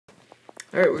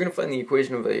Alright, we're going to find the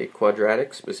equation of a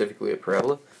quadratic, specifically a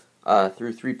parabola,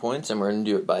 through 3 points, and we're going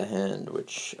to do it by hand,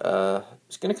 which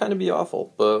is going to kind of be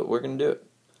awful, but we're going to do it.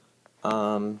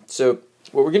 So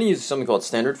what we're going to use is something called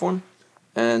standard form,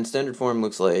 and standard form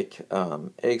looks like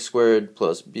ax squared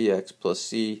plus bx plus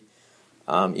c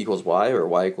equals y, or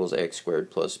y equals ax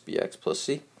squared plus bx plus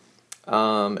c.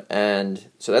 And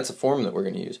so that's the form that we're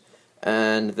going to use.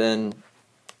 And then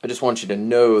I just want you to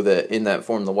know that in that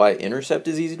form the y-intercept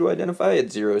is easy to identify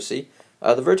at 0, c.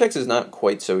 The vertex is not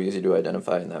quite so easy to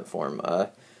identify in that form.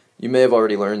 You may have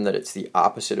already learned that it's the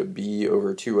opposite of b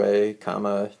over 2a,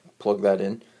 comma, plug that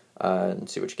in and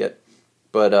see what you get.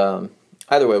 But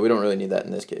either way, we don't really need that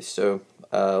in this case. So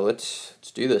let's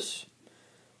do this.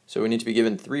 So we need to be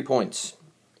given 3 points.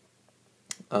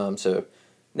 So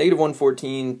negative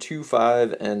 114, 2,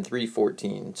 5, and 3,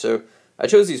 14. So I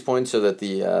chose these points so that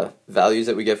the values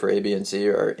that we get for a, b, and c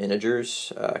are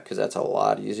integers, because that's a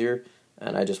lot easier,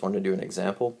 and I just wanted to do an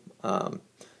example.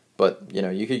 But, you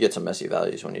know, you could get some messy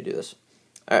values when you do this.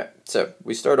 Alright, so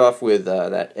we start off with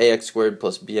that ax squared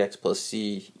plus bx plus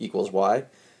c equals y.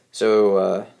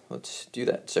 So let's do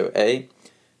that. So a,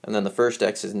 and then the first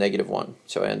x is negative 1.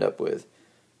 So I end up with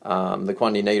the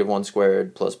quantity negative 1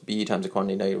 squared plus b times the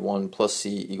quantity negative 1 plus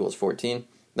c equals 14.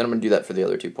 Then I'm going to do that for the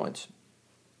other 2 points.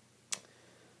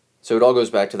 So it all goes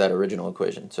back to that original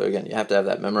equation. So again, you have to have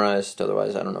that memorized,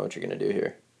 otherwise I don't know what you're going to do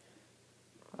here.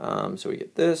 So we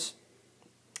get this.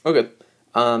 Okay,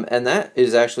 and that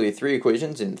is actually 3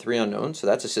 equations in 3 unknowns, so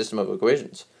that's a system of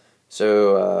equations.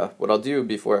 So what I'll do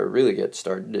before I really get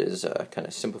started is kind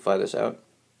of simplify this out.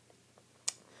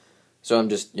 So I'm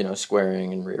just, you know,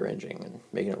 squaring and rearranging and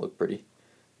making it look pretty.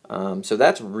 So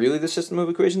that's really the system of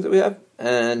equations that we have,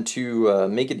 and to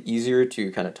make it easier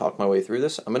to kind of talk my way through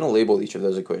this, I'm going to label each of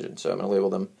those equations. So I'm going to label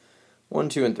them 1,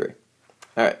 2, and 3.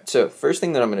 Alright, so first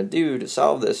thing that I'm going to do to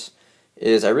solve this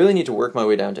is I really need to work my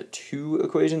way down to 2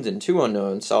 equations and 2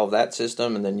 unknowns, solve that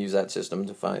system, and then use that system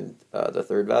to find the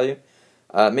third value.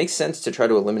 It makes sense to try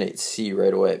to eliminate c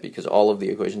right away because all of the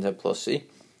equations have plus c.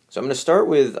 So I'm going to start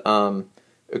with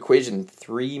equation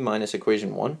 3 minus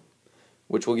equation 1.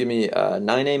 Which will give me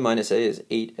 9a minus a is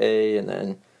 8a, and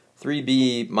then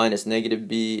 3b minus negative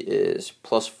b is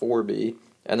plus 4b,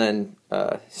 and then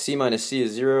c minus c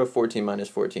is 0, 14 minus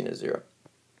 14 is 0.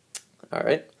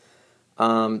 Alright, then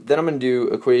I'm going to do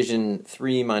equation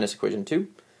 3 minus equation 2,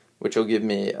 which will give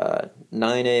me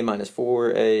 9a minus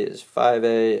 4a is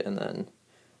 5a, and then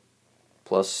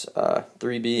plus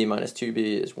 3b minus 2b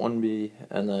is 1b,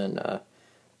 and then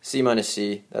c minus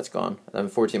c, that's gone, and then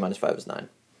 14 minus 5 is 9.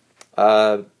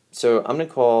 So I'm going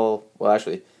to call, well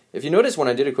actually, if you notice when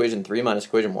I did equation 3 minus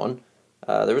equation 1,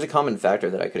 there was a common factor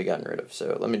that I could have gotten rid of,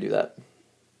 so let me do that.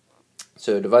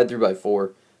 So divide through by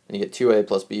 4, and you get 2a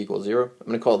plus b equals 0. I'm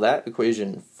going to call that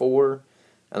equation 4,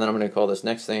 and then I'm going to call this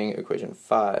next thing equation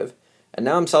 5. And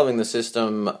now I'm solving the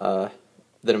system that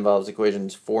involves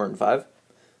equations 4 and 5.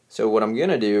 So what I'm going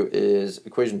to do is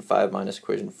equation 5 minus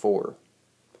equation 4.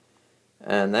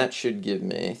 And that should give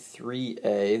me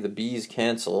 3a, the b's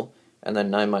cancel, and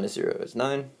then 9 minus 0 is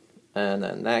 9, and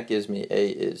then that gives me a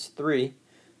is 3.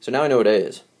 So now I know what a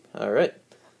is. Alright,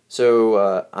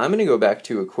 so I'm going to go back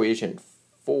to equation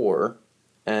 4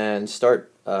 and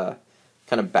start kind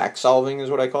of back solving is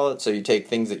what I call it. So you take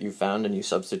things that you found and you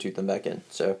substitute them back in.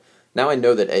 So now I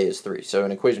know that a is 3. So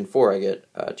in equation 4 I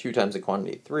get 2 times the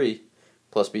quantity 3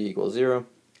 plus b equals 0,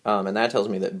 and that tells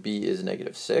me that b is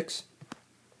negative 6.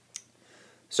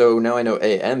 So now I know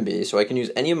a and b, so I can use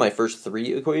any of my first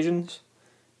 3 equations,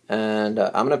 and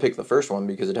I'm going to pick the first one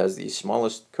because it has the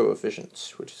smallest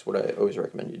coefficients, which is what I always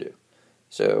recommend you do.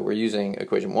 So we're using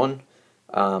equation 1,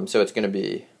 so it's going to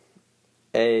be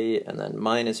a, and then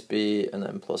minus b, and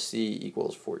then plus c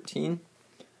equals 14.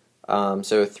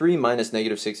 So 3 minus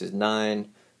negative 6 is 9,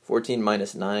 14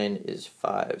 minus 9 is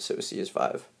 5, so c is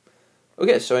 5.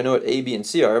 Okay, so I know what a, b, and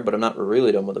c are, but I'm not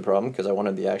really done with the problem because I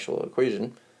wanted the actual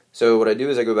equation. So what I do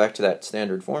is I go back to that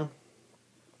standard form,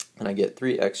 and I get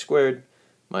 3x squared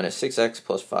minus 6x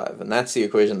plus 5, and that's the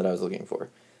equation that I was looking for.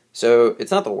 So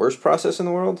it's not the worst process in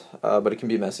the world, but it can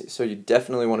be messy, so you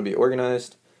definitely want to be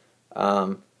organized.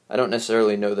 I don't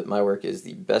necessarily know that my work is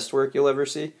the best work you'll ever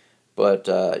see, but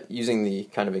using the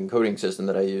kind of encoding system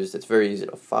that I used, it's very easy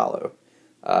to follow.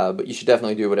 But you should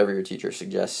definitely do whatever your teacher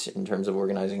suggests in terms of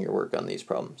organizing your work on these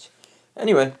problems.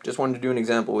 Anyway, just wanted to do an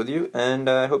example with you, and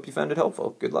I hope you found it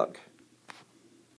helpful. Good luck.